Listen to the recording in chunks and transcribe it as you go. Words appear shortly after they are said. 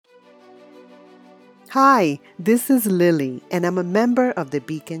Hi, this is Lily, and I'm a member of the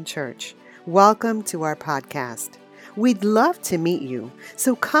Beacon Church. Welcome to our podcast. We'd love to meet you,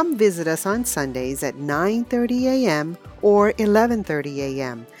 so come visit us on Sundays at 9:30 a.m. or 11:30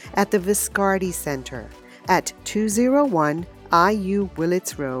 a.m. at the Viscardi Center at 201 IU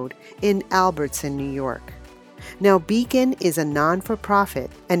Willits Road in Albertson, New York. Now, Beacon is a non-for-profit,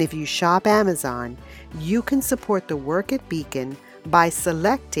 and if you shop Amazon, you can support the work at Beacon by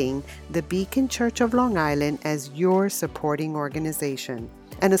selecting the Beacon Church of Long Island as your supporting organization.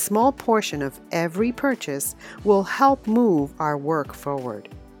 And a small portion of every purchase will help move our work forward.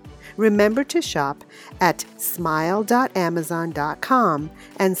 Remember to shop at smile.amazon.com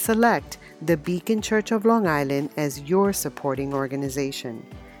and select the Beacon Church of Long Island as your supporting organization.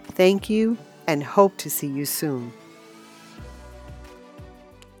 Thank you and hope to see you soon.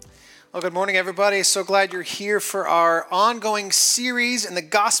 Well, good morning, everybody. So glad you're here for our ongoing series in the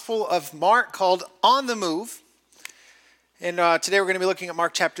Gospel of Mark called On the Move. And today we're going to be looking at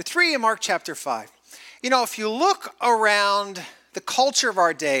Mark chapter 3 and Mark chapter 5. You know, if you look around the culture of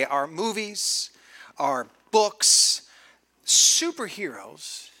our day, our movies, our books,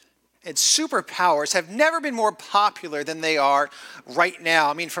 superheroes and superpowers have never been more popular than they are right now.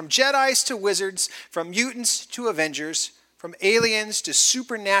 I mean, from Jedis to wizards, from mutants to Avengers, from aliens to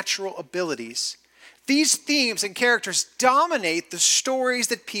supernatural abilities, these themes and characters dominate the stories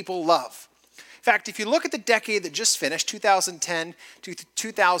that people love. In fact, if you look at the decade that just finished, 2010 to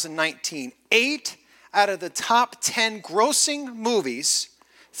 2019, 8 out of the top 10 grossing movies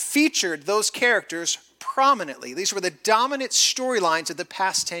featured those characters prominently. These were the dominant storylines of the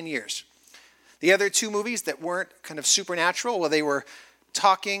past 10 years. The other 2 movies that weren't kind of supernatural, well, they were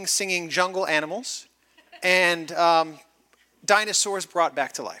talking, singing jungle animals, and dinosaurs brought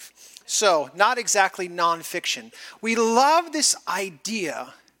back to life. So, not exactly nonfiction. We love this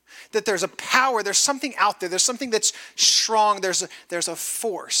idea that there's a power, there's something out there, there's something that's strong, there's a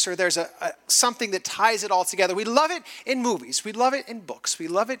force, or there's something that ties it all together. We love it in movies, we love it in books, we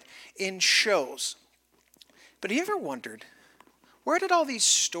love it in shows. But have you ever wondered, where did all these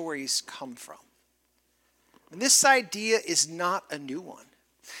stories come from? And this idea is not a new one.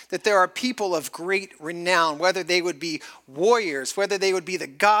 That there are people of great renown, whether they would be warriors, whether they would be the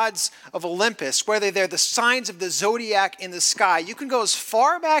gods of Olympus, whether they're the signs of the zodiac in the sky. You can go as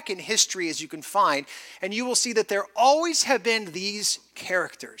far back in history as you can find, and you will see that there always have been these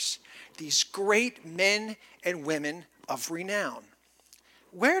characters, these great men and women of renown.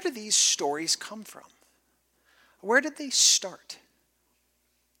 Where do these stories come from? Where did they start?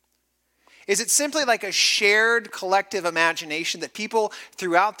 Is it simply like a shared collective imagination that people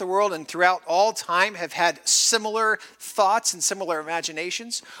throughout the world and throughout all time have had similar thoughts and similar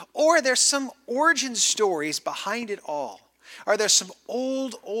imaginations? Or are there some origin stories behind it all? Are there some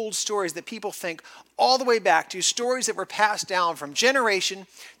old stories that people think all the way back to, stories that were passed down from generation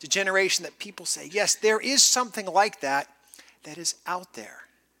to generation that people say, yes, there is something like that that is out there?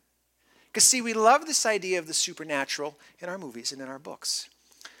 Because see, we love this idea of the supernatural in our movies and in our books.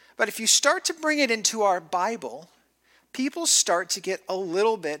 But if you start to bring it into our Bible, people start to get a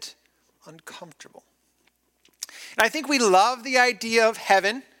little bit uncomfortable. And I think we love the idea of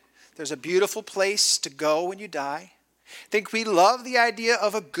heaven. There's a beautiful place to go when you die. I think we love the idea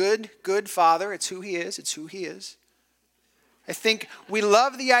of a good father. It's who he is. It's who he is. I think we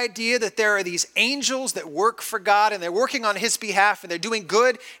love the idea that there are these angels that work for God and they're working on his behalf and they're doing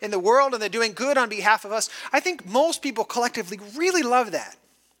good in the world and they're doing good on behalf of us. I think most people collectively really love that.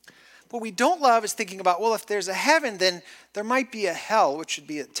 What we don't love is thinking about, well, if there's a heaven, then there might be a hell, which would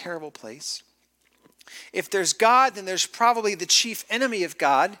be a terrible place. If there's God, then there's probably the chief enemy of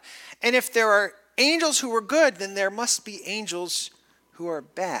God. And if there are angels who are good, then there must be angels who are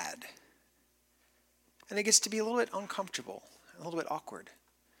bad. And it gets to be a little bit uncomfortable, a little bit awkward,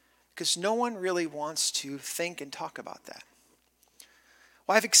 because no one really wants to think and talk about that.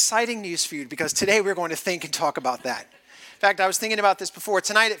 Well, I have exciting news for you, because today we're going to think and talk about that. In fact, I was thinking about this before.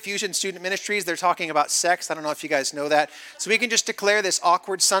 Tonight at Fusion Student Ministries, they're talking about sex. I don't know if you guys know that. So we can just declare this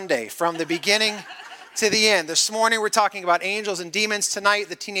awkward Sunday from the beginning to the end. This morning, we're talking about angels and demons. Tonight,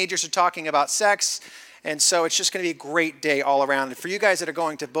 the teenagers are talking about sex. And so it's just going to be a great day all around. And for you guys that are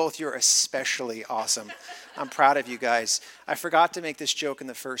going to both, you're especially awesome. I'm proud of you guys. I forgot to make this joke in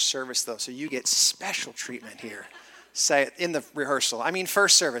the first service, though, so you get special treatment here. Say it in the rehearsal. I mean,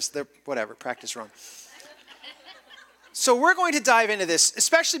 first service. Whatever, practice wrong. So we're going to dive into this,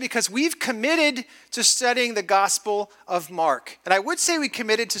 especially because we've committed to studying the Gospel of Mark. And I would say we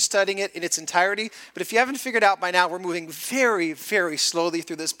committed to studying it in its entirety, but if you haven't figured out by now, we're moving very, very slowly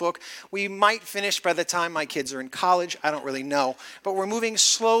through this book. We might finish by the time my kids are in college. I don't really know. But we're moving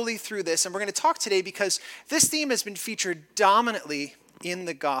slowly through this. And we're going to talk today because this theme has been featured dominantly in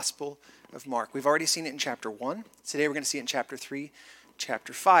the Gospel of Mark. We've already seen it in chapter 1. Today we're going to see it in chapter 3.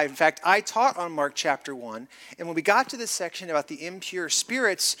 Chapter 5. In fact, I taught on Mark chapter 1, and when we got to this section about the impure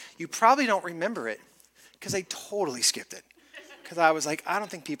spirits, you probably don't remember it because I totally skipped it. Because I was like, I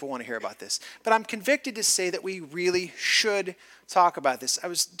don't think people want to hear about this. But I'm convicted to say that we really should talk about this. I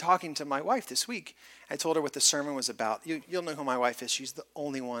was talking to my wife this week. I told her what the sermon was about. You'll know who my wife is. She's the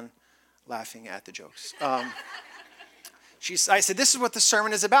only one laughing at the jokes. I said, this is what the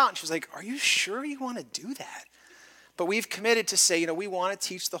sermon is about. And she was like, are you sure you want to do that? But we've committed to say, we want to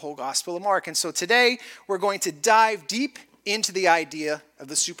teach the whole Gospel of Mark. And so today, we're going to dive deep into the idea of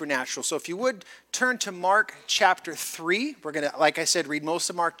the supernatural. So if you would, turn to Mark chapter 3. We're going to, like I said, read most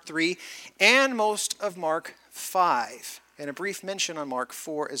of Mark 3 and most of Mark 5. And a brief mention on Mark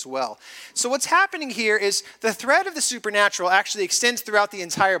 4 as well. So what's happening here is the thread of the supernatural actually extends throughout the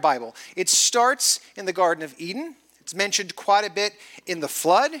entire Bible. It starts in the Garden of Eden. It's mentioned quite a bit in the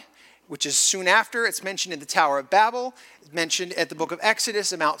flood, which is soon after. It's mentioned in the Tower of Babel. It's mentioned at the book of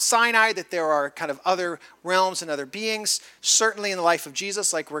Exodus and Mount Sinai that there are kind of other realms and other beings. Certainly in the life of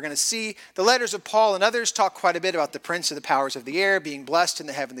Jesus, like we're going to see. The letters of Paul and others talk quite a bit about the prince of the powers of the air, being blessed in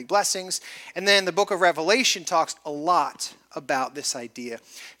the heavenly blessings. And then the book of Revelation talks a lot about this idea.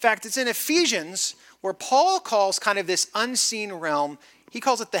 In fact, it's in Ephesians where Paul calls kind of this unseen realm, he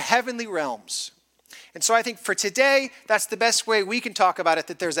calls it the heavenly realms. And so I think for today, that's the best way we can talk about it,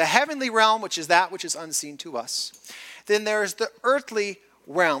 that there's a heavenly realm, which is that which is unseen to us. Then there's the earthly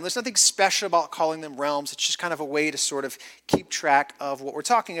realm. There's nothing special about calling them realms. It's just kind of a way to sort of keep track of what we're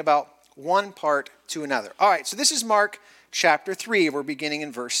talking about, one part to another. All right, so this is Mark chapter 3. We're beginning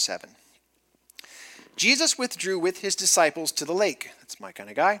in verse 7. Jesus withdrew with his disciples to the lake. That's my kind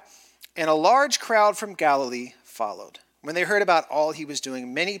of guy. And a large crowd from Galilee followed. When they heard about all he was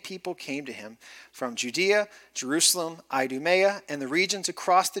doing, many people came to him from Judea, Jerusalem, Idumea, and the regions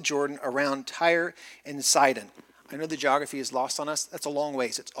across the Jordan around Tyre and Sidon. I know the geography is lost on us. That's a long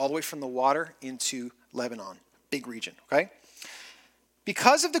ways. It's all the way from the water into Lebanon. Big region, okay?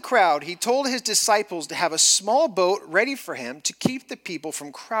 Because of the crowd, he told his disciples to have a small boat ready for him to keep the people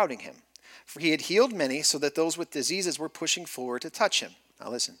from crowding him. For he had healed many so that those with diseases were pushing forward to touch him. Now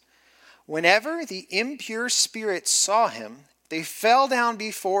listen. Whenever the impure spirits saw him, they fell down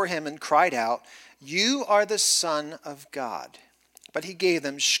before him and cried out, "You are the Son of God." But he gave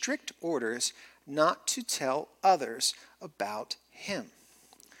them strict orders not to tell others about him.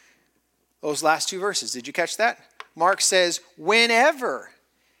 Those last two verses, did you catch that? Mark says, whenever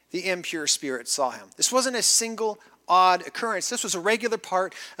the impure spirits saw him. This wasn't a single odd occurrence. This was a regular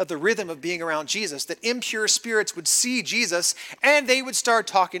part of the rhythm of being around Jesus, that impure spirits would see Jesus and they would start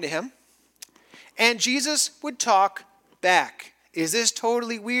talking to him. And Jesus would talk back. Is this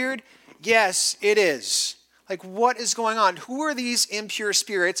totally weird? Yes, it is. Like, what is going on? Who are these impure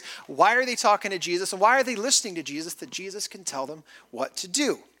spirits? Why are they talking to Jesus? And why are they listening to Jesus that Jesus can tell them what to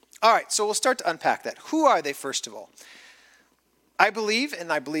do? All right, so we'll start to unpack that. Who are they, first of all? I believe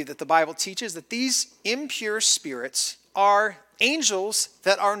that the Bible teaches that these impure spirits are angels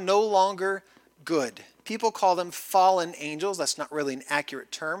that are no longer good. People call them fallen angels. That's not really an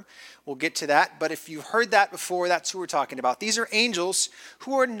accurate term. We'll get to that. But if you've heard that before, that's who we're talking about. These are angels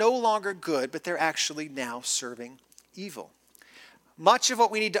who are no longer good, but they're actually now serving evil. Much of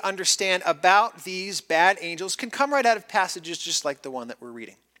what we need to understand about these bad angels can come right out of passages just like the one that we're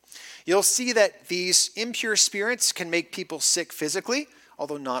reading. You'll see that these impure spirits can make people sick physically,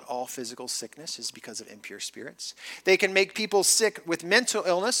 although not all physical sickness is because of impure spirits. They can make people sick with mental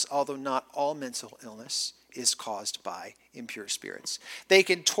illness, although not all mental illness is caused by impure spirits. They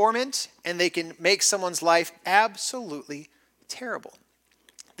can torment and they can make someone's life absolutely terrible.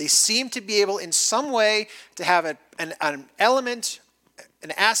 They seem to be able in some way to have an element,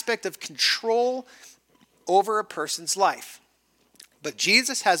 an aspect of control over a person's life. But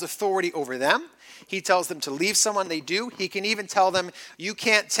Jesus has authority over them. He tells them to leave someone, they do. He can even tell them, you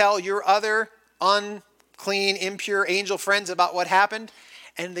can't tell your other unclean, impure angel friends about what happened.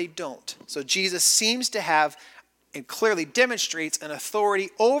 And they don't. So Jesus seems to have and clearly demonstrates an authority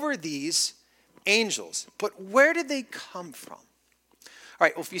over these angels. But where did they come from? All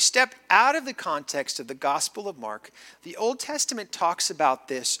right, well, if you step out of the context of the Gospel of Mark, the Old Testament talks about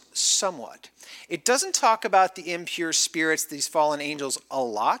this somewhat. It doesn't talk about the impure spirits, these fallen angels, a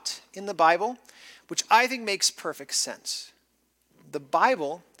lot in the Bible. which I think makes perfect sense. The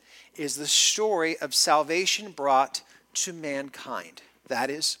Bible is the story of salvation brought to mankind. That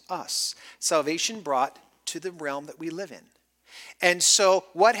is us. Salvation brought to the realm that we live in. And so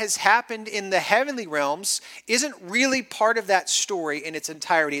what has happened in the heavenly realms isn't really part of that story in its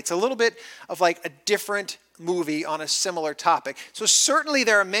entirety. It's a little bit of like a different movie on a similar topic. So certainly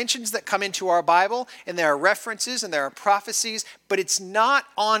there are mentions that come into our Bible, and there are references and there are prophecies, but it's not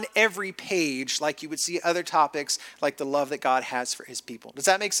on every page like you would see other topics like the love that God has for his people. Does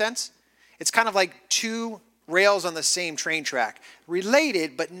that make sense? It's kind of like two rails on the same train track,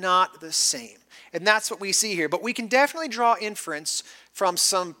 related but not the same. And that's what we see here. But we can definitely draw inference from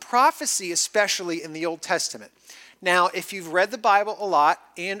some prophecy, especially in the Old Testament. Now, if you've read the Bible a lot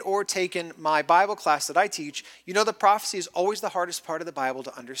and or taken my Bible class that I teach, you know the prophecy is always the hardest part of the Bible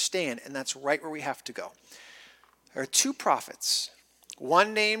to understand, and that's right where we have to go. There are two prophets,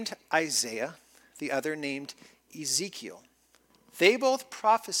 one named Isaiah, the other named Ezekiel. They both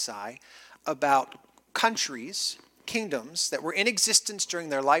prophesy about countries, kingdoms that were in existence during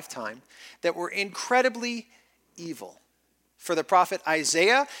their lifetime that were incredibly evil. For the prophet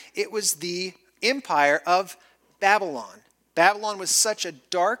Isaiah, it was the empire of Babylon. Babylon was such a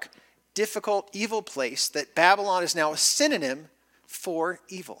dark, difficult, evil place that Babylon is now a synonym for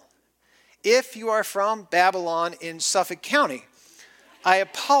evil. If you are from Babylon in Suffolk County, I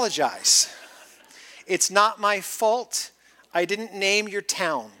apologize. It's not my fault. I didn't name your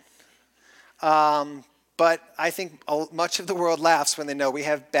town. But I think much of the world laughs when they know we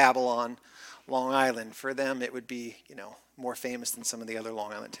have Babylon, Long Island. For them, it would be, more famous than some of the other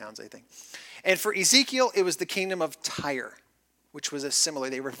Long Island towns, I think. And for Ezekiel, it was the kingdom of Tyre, which was a similar.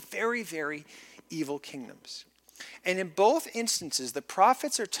 They were very, very evil kingdoms. And in both instances, the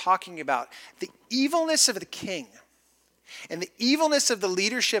prophets are talking about the evilness of the king and the evilness of the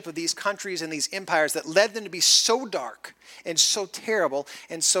leadership of these countries and these empires that led them to be so dark and so terrible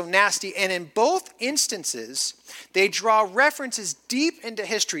and so nasty. And in both instances, they draw references deep into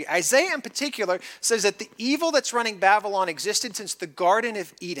history. Isaiah in particular says that the evil that's running Babylon existed since the Garden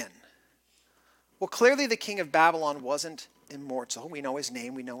of Eden. Well, clearly the king of Babylon wasn't immortal. We know his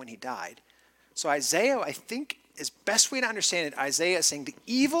name. We know when he died. So Isaiah, I think, is best way to understand it, Isaiah is saying the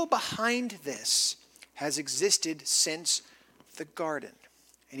evil behind this has existed since the garden.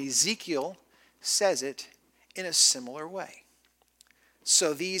 And Ezekiel says it in a similar way.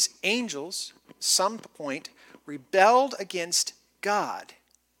 So these angels, at some point, rebelled against God,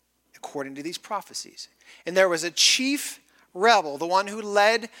 according to these prophecies. And there was a chief rebel, the one who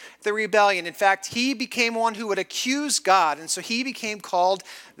led the rebellion. In fact, he became one who would accuse God. And so he became called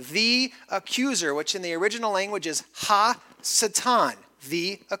the accuser, which in the original language is Ha-Satan,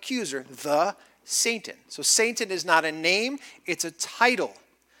 the accuser, the Satan. So Satan is not a name, it's a title.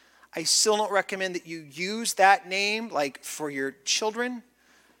 I still don't recommend that you use that name like for your children.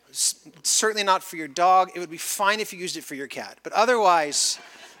 Certainly not for your dog. It would be fine if you used it for your cat. But otherwise,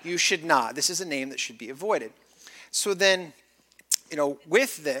 you should not. This is a name that should be avoided. So then,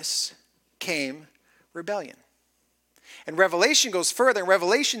 with this came rebellion. And Revelation goes further. And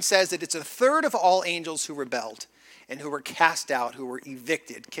Revelation says that it's a third of all angels who rebelled and who were cast out, who were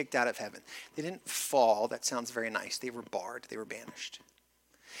evicted, kicked out of heaven. They didn't fall. That sounds very nice. They were barred. They were banished.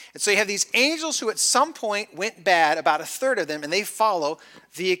 And so you have these angels who at some point went bad, about a third of them, and they follow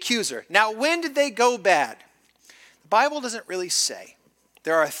the accuser. Now, when did they go bad? The Bible doesn't really say.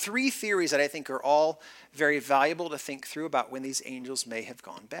 There are three theories that I think are all very valuable to think through about when these angels may have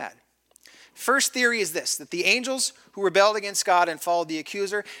gone bad. First theory is this, that the angels who rebelled against God and followed the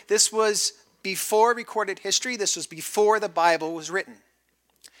accuser, this was before recorded history. This was before the Bible was written.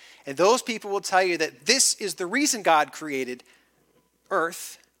 And those people will tell you that this is the reason God created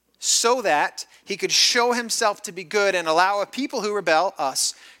earth, so that he could show himself to be good and allow a people who rebel,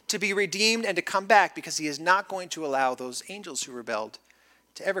 us, to be redeemed and to come back, because he is not going to allow those angels who rebelled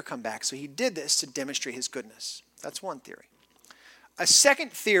to ever come back. So he did this to demonstrate his goodness. That's one theory. A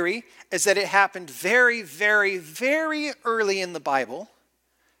second theory is that it happened very, very, very early in the Bible,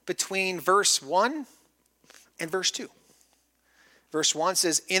 between verse 1 and verse 2. Verse 1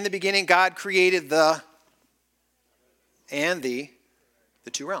 says, in the beginning God created the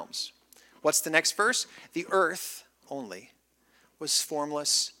two realms. What's the next verse? The earth only was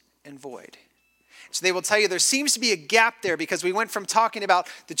formless and void. So they will tell you there seems to be a gap there, because we went from talking about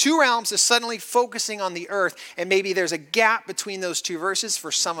the two realms to suddenly focusing on the earth, and maybe there's a gap between those two verses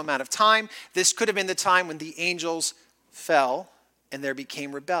for some amount of time. This could have been the time when the angels fell and there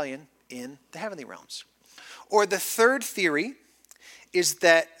became rebellion in the heavenly realms. Or the third theory is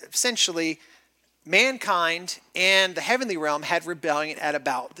that essentially mankind and the heavenly realm had rebellion at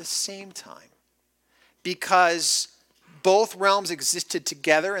about the same time. because both realms existed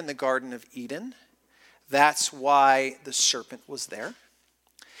together in the Garden of Eden. That's why the serpent was there.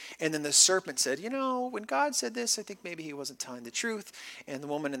 And then the serpent said, when God said this, I think maybe he wasn't telling the truth. And the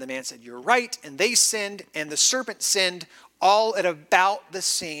woman and the man said, you're right. And they sinned, and the serpent sinned all at about the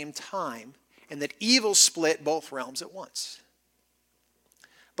same time. And that evil split both realms at once.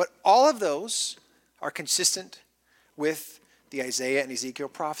 But all of those are consistent with the Isaiah and Ezekiel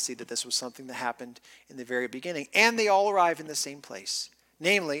prophecy that this was something that happened in the very beginning. And they all arrive in the same place.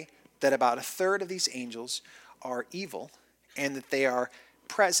 Namely, that about a third of these angels are evil, and that they are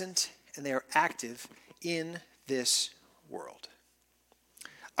present and they are active in this world.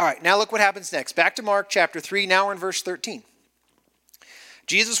 All right, now look what happens next. Back to Mark chapter 3. Now we're in verse 13.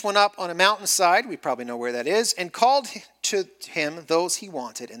 Jesus went up on a mountainside, we probably know where that is, and called to him those he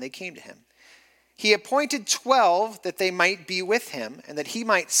wanted, and they came to him. He appointed 12 that they might be with him, and that he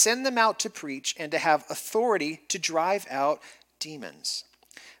might send them out to preach and to have authority to drive out demons.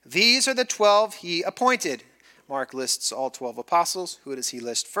 These are the 12 he appointed. Mark lists all 12 apostles. Who does he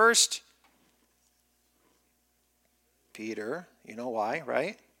list first? Peter. You know why,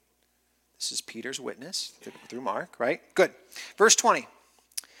 right? This is Peter's witness through Mark, right? Good. Verse 20.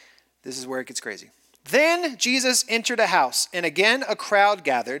 This is where it gets crazy. Then Jesus entered a house, and again a crowd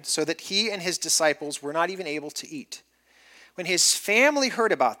gathered, so that he and his disciples were not even able to eat. When his family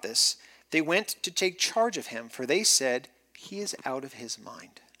heard about this, they went to take charge of him, for they said, he is out of his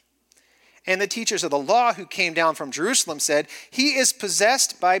mind. And the teachers of the law who came down from Jerusalem said, he is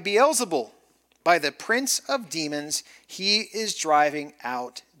possessed by Beelzebul. By the prince of demons, he is driving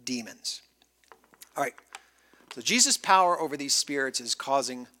out demons. All right, so Jesus' power over these spirits is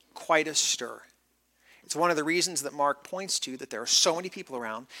causing quite a stir. It's one of the reasons that Mark points to that there are so many people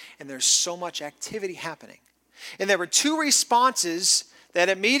around and there's so much activity happening. And there were two responses that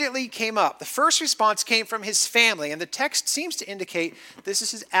immediately came up. The first response came from his family, and the text seems to indicate this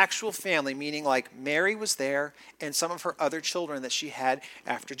is his actual family, meaning like Mary was there and some of her other children that she had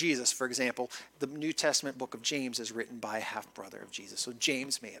after Jesus. For example, the New Testament book of James is written by a half-brother of Jesus, so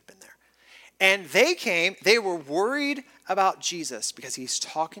James may have been there. And they were worried about Jesus because he's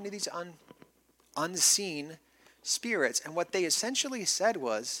talking to these unseen spirits, and what they essentially said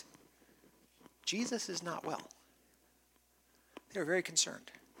was, Jesus is not well. They were very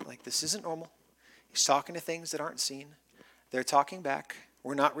concerned. Like, this isn't normal. He's talking to things that aren't seen. They're talking back.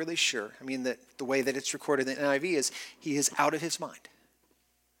 We're not really sure. I mean, the way that it's recorded in the NIV is, he is out of his mind.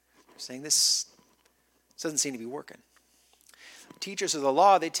 They're saying this doesn't seem to be working. Teachers of the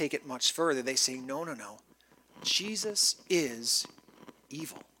law, they take it much further. They say, no. Jesus is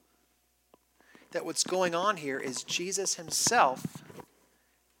evil. That what's going on here is Jesus himself,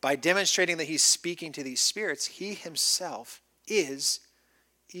 by demonstrating that he's speaking to these spirits, he himself is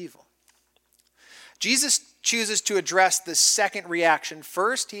evil. Jesus chooses to address the second reaction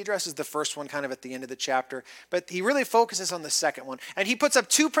first. He addresses the first one kind of at the end of the chapter, but he really focuses on the second one. And he puts up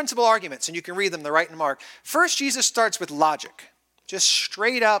two principal arguments, and you can read them, they're right in Mark. First, Jesus starts with logic, just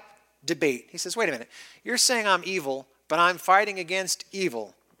straight up debate. He says, wait a minute, you're saying I'm evil, but I'm fighting against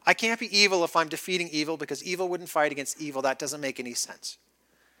evil. I can't be evil if I'm defeating evil, because evil wouldn't fight against evil. That doesn't make any sense.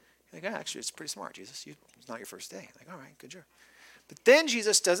 You're like, actually, it's pretty smart, Jesus. It's not your first day. Like, all right, good job. But then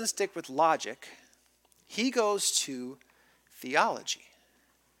Jesus doesn't stick with logic. He goes to theology.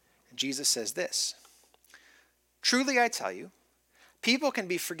 And Jesus says this, truly I tell you, people can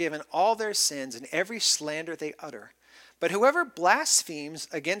be forgiven all their sins and every slander they utter. But whoever blasphemes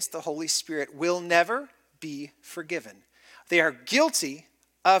against the Holy Spirit will never be forgiven. They are guilty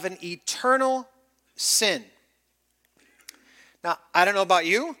of an eternal sin. Now, I don't know about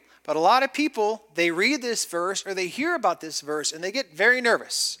you, but a lot of people, they read this verse or they hear about this verse and they get very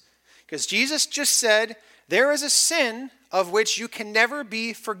nervous. Because Jesus just said, there is a sin of which you can never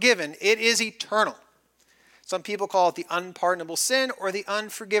be forgiven. It is eternal. Some people call it the unpardonable sin or the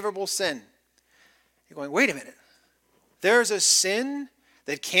unforgivable sin. You're going, wait a minute. There's a sin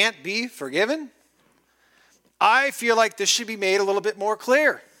that can't be forgiven? I feel like this should be made a little bit more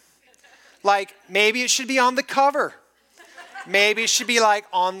clear. Like, maybe it should be on the cover. Maybe it should be like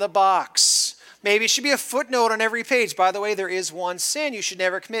on the box. Maybe it should be a footnote on every page. By the way, there is one sin you should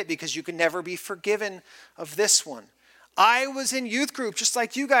never commit because you can never be forgiven of this one. I was in youth group just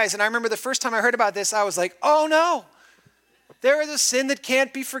like you guys, and I remember the first time I heard about this, I was like, oh no, there is a sin that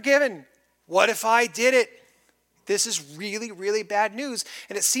can't be forgiven. What if I did it? This is really, really bad news.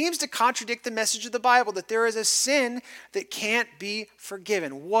 And it seems to contradict the message of the Bible that there is a sin that can't be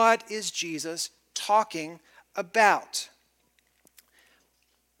forgiven. What is Jesus talking about?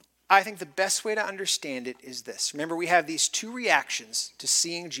 I think the best way to understand it is this. Remember, we have these two reactions to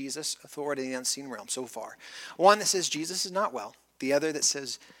seeing Jesus' authority in the unseen realm so far. One that says Jesus is not well. The other that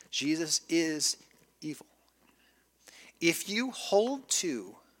says Jesus is evil. If you hold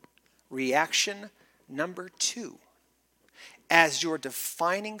to reaction number 2 as your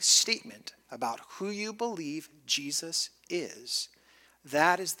defining statement about who you believe Jesus is,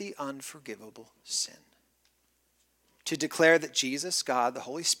 that is the unforgivable sin. To declare that Jesus, God, the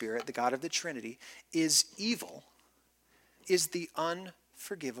Holy Spirit, the God of the Trinity, is evil is the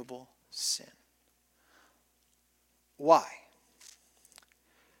unforgivable sin. Why?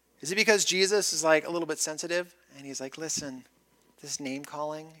 Is it because Jesus is like a little bit sensitive and he's like, listen, this name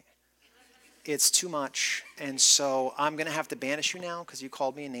calling, it's too much, and so I'm going to have to banish you now because you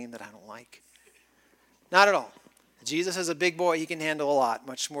called me a name that I don't like? Not at all. Jesus is a big boy. He can handle a lot,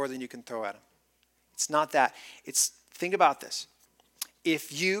 much more than you can throw at him. It's not that. Think about this.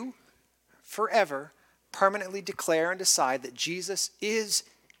 If you forever permanently declare and decide that Jesus is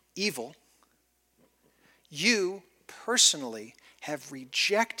evil, you personally have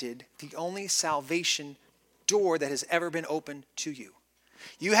rejected the only salvation door that has ever been opened to you.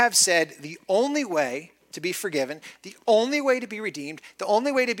 You have said the only way to be forgiven, the only way to be redeemed, the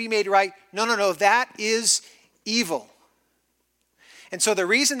only way to be made right, no, that is evil. And so the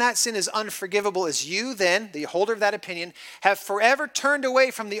reason that sin is unforgivable is you then, the holder of that opinion, have forever turned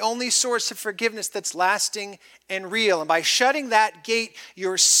away from the only source of forgiveness that's lasting and real. And by shutting that gate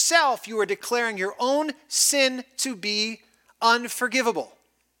yourself, you are declaring your own sin to be unforgivable.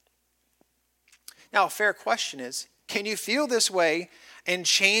 Now, a fair question is, can you feel this way and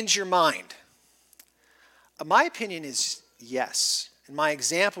change your mind? My opinion is yes. And my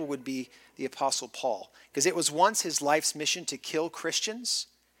example would be the Apostle Paul, because it was once his life's mission to kill Christians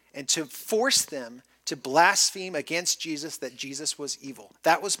and to force them to blaspheme against Jesus, that Jesus was evil.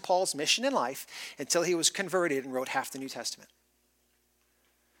 That was Paul's mission in life until he was converted and wrote half the New Testament.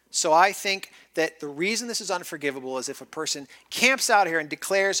 So I think that the reason this is unforgivable is if a person camps out here and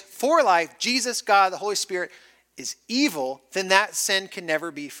declares for life, Jesus, God, the Holy Spirit is evil, then that sin can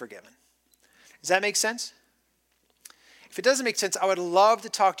never be forgiven. Does that make sense? If it doesn't make sense, I would love to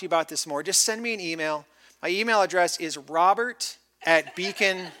talk to you about this more. Just send me an email. My email address is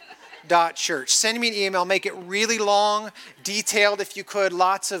robert@beacon.church. Send me an email. Make it really long, detailed if you could.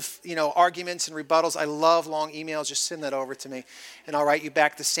 Lots of arguments and rebuttals. I love long emails. Just send that over to me, and I'll write you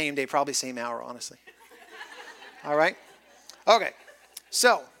back the same day, probably same hour, honestly. All right? Okay.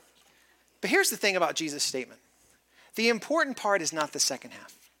 So, but here's the thing about Jesus' statement. The important part is not the second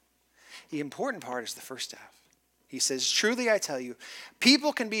half. The important part is the first half. He says, truly I tell you,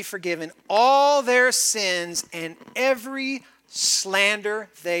 people can be forgiven all their sins and every slander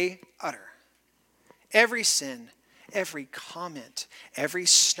they utter. Every sin, every comment, every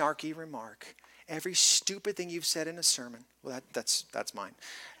snarky remark, every stupid thing you've said in a sermon. Well, that's mine.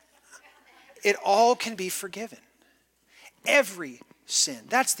 It all can be forgiven. Every sin.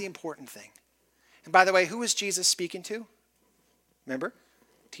 That's the important thing. And by the way, who was Jesus speaking to? Remember?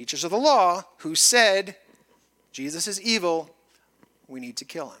 Teachers of the law who said, Jesus is evil, we need to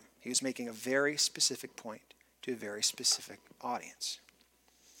kill him. He was making a very specific point to a very specific audience.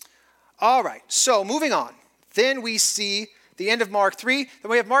 All right, so moving on. Then we see the end of Mark 3. Then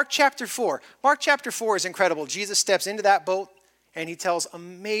we have Mark chapter 4. Mark chapter 4 is incredible. Jesus steps into that boat and he tells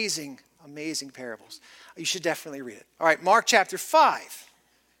amazing, amazing parables. You should definitely read it. All right, Mark chapter 5.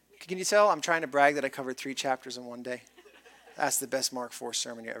 Can you tell? I'm trying to brag that I covered 3 chapters in one day. That's the best Mark 4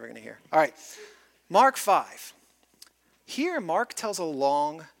 sermon you're ever going to hear. All right, Mark 5. Here, Mark tells a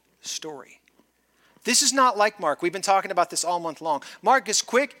long story. This is not like Mark. We've been talking about this all month long. Mark is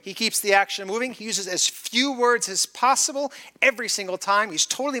quick. He keeps the action moving. He uses as few words as possible every single time. He's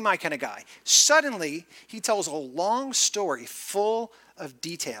totally my kind of guy. Suddenly, he tells a long story full of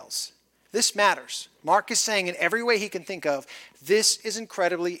details. This matters. Mark is saying in every way he can think of, this is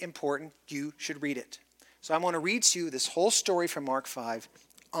incredibly important. You should read it. So I'm going to read to you this whole story from Mark 5,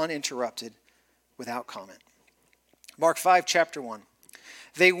 uninterrupted, without comment. Mark 5, chapter 1.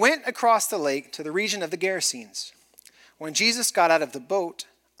 They went across the lake to the region of the Gerasenes. When Jesus got out of the boat,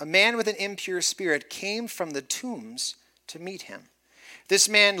 a man with an impure spirit came from the tombs to meet him. This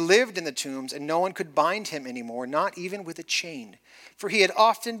man lived in the tombs, and no one could bind him anymore, not even with a chain, for he had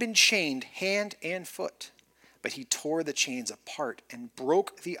often been chained hand and foot. But he tore the chains apart and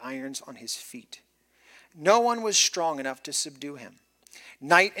broke the irons on his feet. No one was strong enough to subdue him.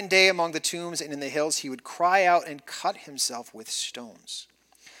 Night and day among the tombs and in the hills, he would cry out and cut himself with stones.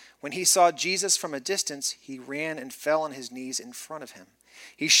 When he saw Jesus from a distance, he ran and fell on his knees in front of him.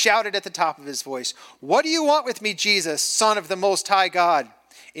 He shouted at the top of his voice, "What do you want with me, Jesus, Son of the Most High God?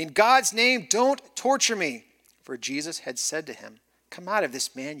 In God's name, don't torture me." For Jesus had said to him, "Come out of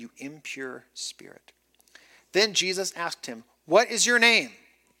this man, you impure spirit." Then Jesus asked him, "What is your name?"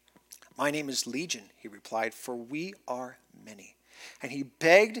 "My name is Legion," he replied, "for we are many." And he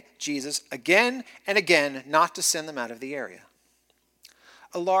begged Jesus again and again not to send them out of the area.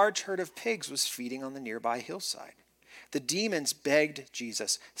 A large herd of pigs was feeding on the nearby hillside. The demons begged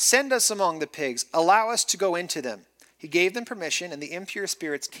Jesus, "Send us among the pigs. Allow us to go into them." He gave them permission, and the impure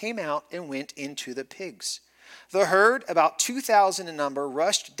spirits came out and went into the pigs. The herd, about 2,000 in number,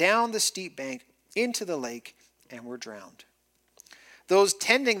 rushed down the steep bank into the lake and were drowned. Those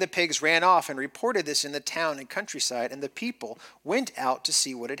tending the pigs ran off and reported this in the town and countryside, and the people went out to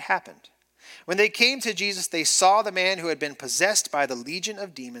see what had happened. When they came to Jesus, they saw the man who had been possessed by the legion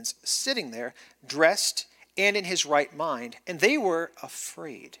of demons sitting there, dressed and in his right mind, and they were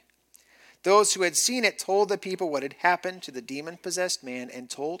afraid. Those who had seen it told the people what had happened to the demon-possessed man and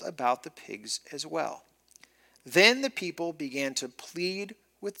told about the pigs as well. Then the people began to plead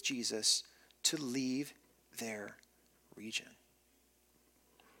with Jesus to leave their region.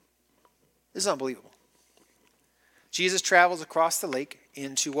 This is unbelievable. Jesus travels across the lake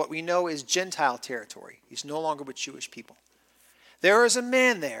into what we know is Gentile territory. He's no longer with Jewish people. There is a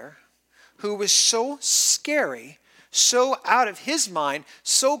man there who was so scary, so out of his mind,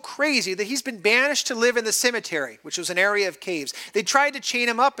 so crazy that he's been banished to live in the cemetery, which was an area of caves. They tried to chain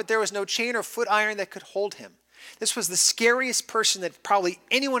him up, but there was no chain or foot iron that could hold him. This was the scariest person that probably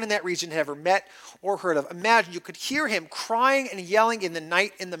anyone in that region had ever met or heard of. Imagine, you could hear him crying and yelling in the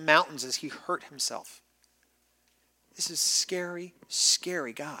night in the mountains as he hurt himself. This is a scary,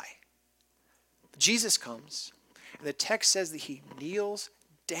 scary guy. Jesus comes, and the text says that he kneels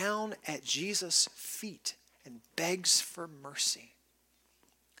down at Jesus' feet and begs for mercy.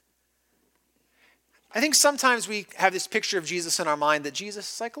 I think sometimes we have this picture of Jesus in our mind that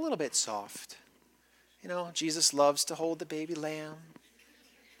Jesus is like a little bit soft. You know, Jesus loves to hold the baby lamb.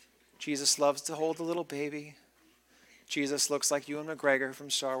 Jesus loves to hold the little baby. Jesus looks like Ewan McGregor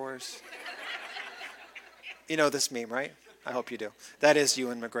from Star Wars. You know this meme, right? I hope you do. That is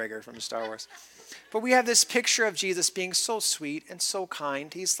Ewan McGregor from Star Wars. But we have this picture of Jesus being so sweet and so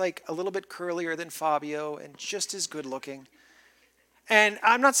kind. He's like a little bit curlier than Fabio and just as good looking. And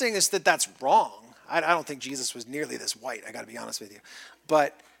I'm not saying that's wrong. I don't think Jesus was nearly this white, I got to be honest with you.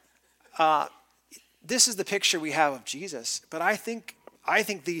 But this is the picture we have of Jesus. But I think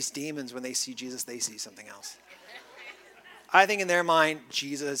these demons, when they see Jesus, they see something else. I think in their mind,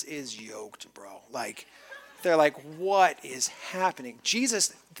 Jesus is yoked, bro. Like, they're like, what is happening?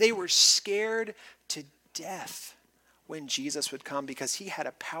 Jesus, they were scared to death when Jesus would come because he had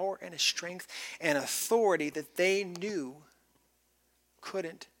a power and a strength and authority that they knew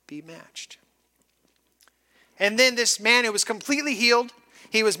couldn't be matched. And then this man who was completely healed,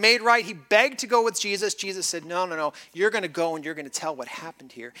 he was made right. He begged to go with Jesus. Jesus said, no, you're going to go and you're going to tell what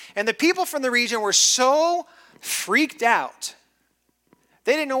happened here. And the people from the region were so freaked out.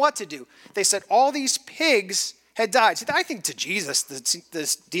 They didn't know what to do. They said all these pigs had died. See, I think to Jesus,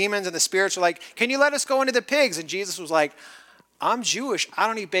 the demons and the spirits were like, can you let us go into the pigs? And Jesus was like, I'm Jewish. I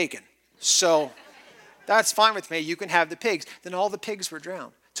don't eat bacon. So that's fine with me. You can have the pigs. Then all the pigs were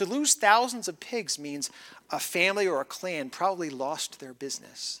drowned. To lose thousands of pigs means a family or a clan probably lost their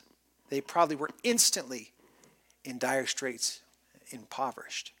business. They probably were instantly in dire straits,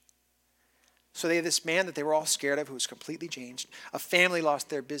 impoverished. So they had this man that they were all scared of who was completely changed. A family lost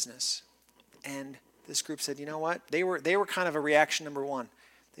their business. And this group said, you know what? They were kind of a reaction number one.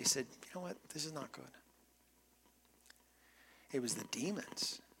 They said, you know what? This is not good. It was the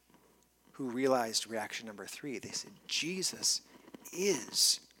demons who realized reaction number three. They said, Jesus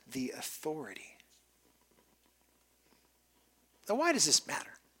is the authority. Now, why does this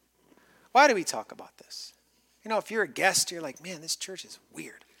matter? Why do we talk about this? You know, if you're a guest, you're like, man, this church is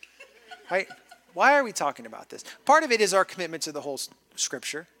weird. Right? Why are we talking about this? Part of it is our commitment to the whole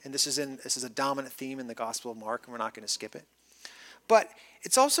Scripture, and this is a dominant theme in the Gospel of Mark, and we're not going to skip it. But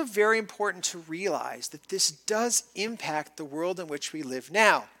it's also very important to realize that this does impact the world in which we live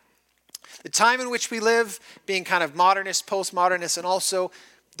now. The time in which we live, being kind of modernist, postmodernist, and also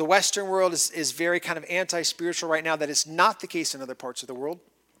the Western world is very kind of anti-spiritual right now. That is not the case in other parts of the world.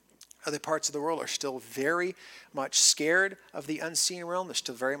 Other parts of the world are still very much scared of the unseen realm. They're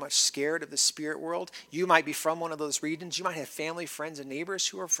still very much scared of the spirit world. You might be from one of those regions. You might have family, friends, and neighbors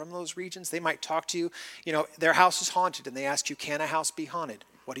who are from those regions. They might talk to you. You know, their house is haunted, and they ask you, can a house be haunted?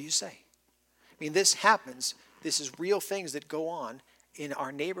 What do you say? I mean, this happens. This is real things that go on in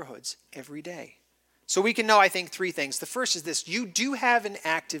our neighborhoods every day. So we can know, I think, three things. The first is this: you do have an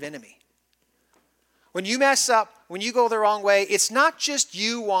active enemy. When you mess up, when you go the wrong way, it's not just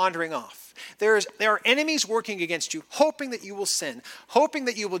you wandering off. There are enemies working against you, hoping that you will sin, hoping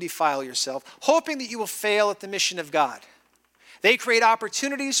that you will defile yourself, hoping that you will fail at the mission of God. They create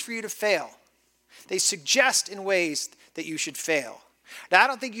opportunities for you to fail. They suggest in ways that you should fail. Now, I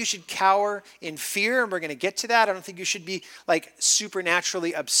don't think you should cower in fear, and we're going to get to that. I don't think you should be like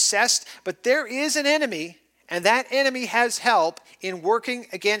supernaturally obsessed, but there is an enemy, and that enemy has help in working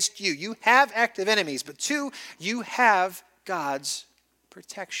against you. You have active enemies, but two, you have God's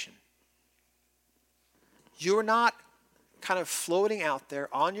protection. You're not kind of floating out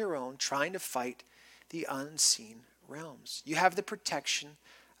there on your own trying to fight the unseen realms. You have the protection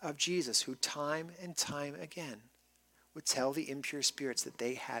of Jesus, who time and time again would tell the impure spirits that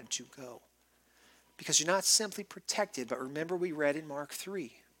they had to go. Because you're not simply protected, but remember we read in Mark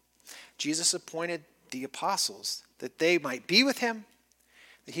 3, Jesus appointed the apostles that they might be with him,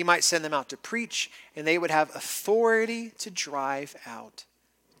 that he might send them out to preach, and they would have authority to drive out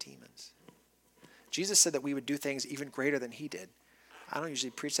demons. Jesus said that we would do things even greater than he did. I don't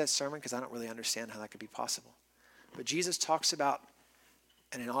usually preach that sermon because I don't really understand how that could be possible. But Jesus talks about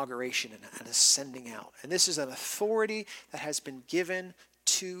an inauguration and a sending out. And this is an authority that has been given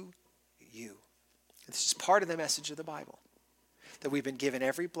to you. And this is part of the message of the Bible, that we've been given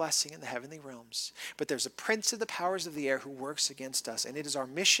every blessing in the heavenly realms. But there's a prince of the powers of the air who works against us. And it is our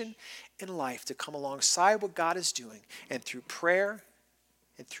mission in life to come alongside what God is doing, and through prayer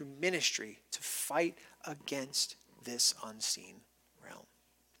and through ministry to fight against this unseen realm.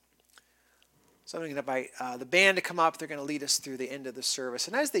 So I'm going to invite the band to come up. They're going to lead us through the end of the service.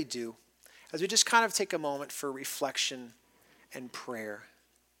 And as they do, as we just kind of take a moment for reflection and prayer,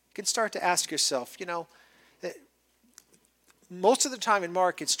 you can start to ask yourself, that most of the time in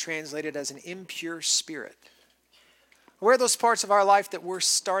Mark it's translated as an impure spirit. Where are those parts of our life that we're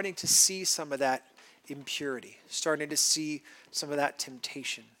starting to see some of that impurity, starting to see some of that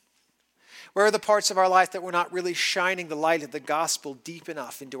temptation? Where are the parts of our life that we're not really shining the light of the gospel deep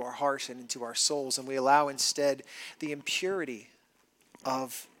enough into our hearts and into our souls, and we allow instead the impurity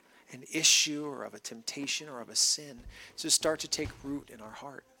of an issue or of a temptation or of a sin to start to take root in our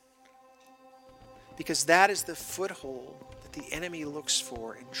heart? Because that is the foothold that the enemy looks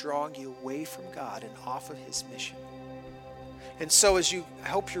for in drawing you away from God and off of his mission. And so I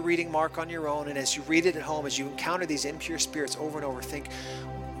hope you're reading Mark on your own, and as you read it at home, as you encounter these impure spirits over and over, think,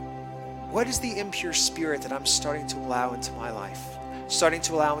 what is the impure spirit that I'm starting to allow into my life, starting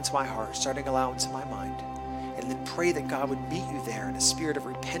to allow into my heart, starting to allow into my mind? And then pray that God would meet you there in a spirit of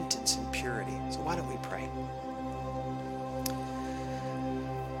repentance and purity. So why don't we pray?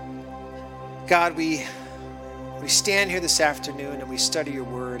 God, we stand here this afternoon and we study your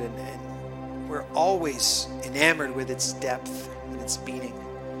word, and we're always enamored with its depth and its meaning.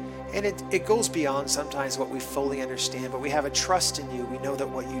 And it goes beyond sometimes what we fully understand, but we have a trust in you. We know that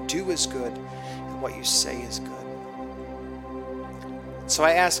what you do is good and what you say is good. So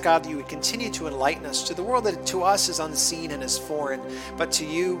I ask, God, that you would continue to enlighten us to the world that to us is unseen and is foreign, but to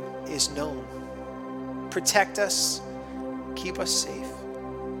you is known. Protect us, keep us safe,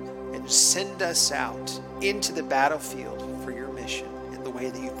 and send us out into the battlefield for your mission in the way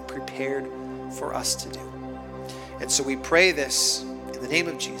that you've prepared for us to do. And so we pray this in the name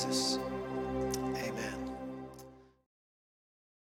of Jesus.